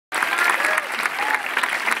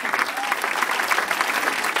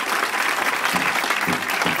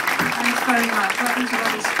welcome to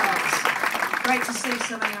Robbie's Spots. Great to see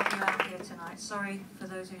so many of you out here tonight. Sorry for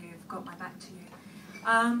those of you who've got my back to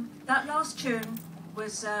you. That last tune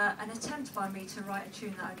was an attempt by me to write a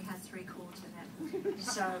tune that only had 3 chords in it.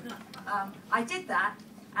 So I did that,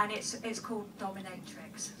 and it's called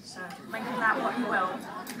Dominatrix. So make of that what you will.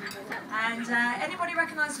 And anybody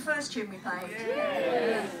recognise the first tune we played?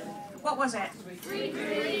 Yeah. What was it? Free.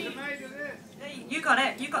 You got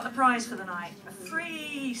it. You got the prize for the night. A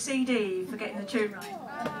free CD for getting the tune right.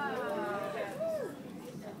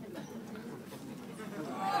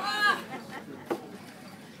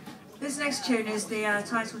 This next tune is the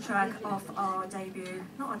title track of our debut,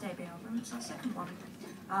 not our debut album, it's our second one,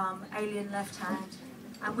 Alien Left Hand.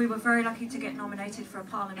 And we were very lucky to get nominated for a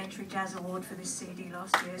Parliamentary Jazz Award for this CD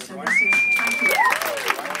last year, so this is, thank you.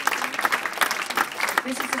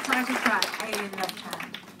 This is the title track, Alien Left Hand.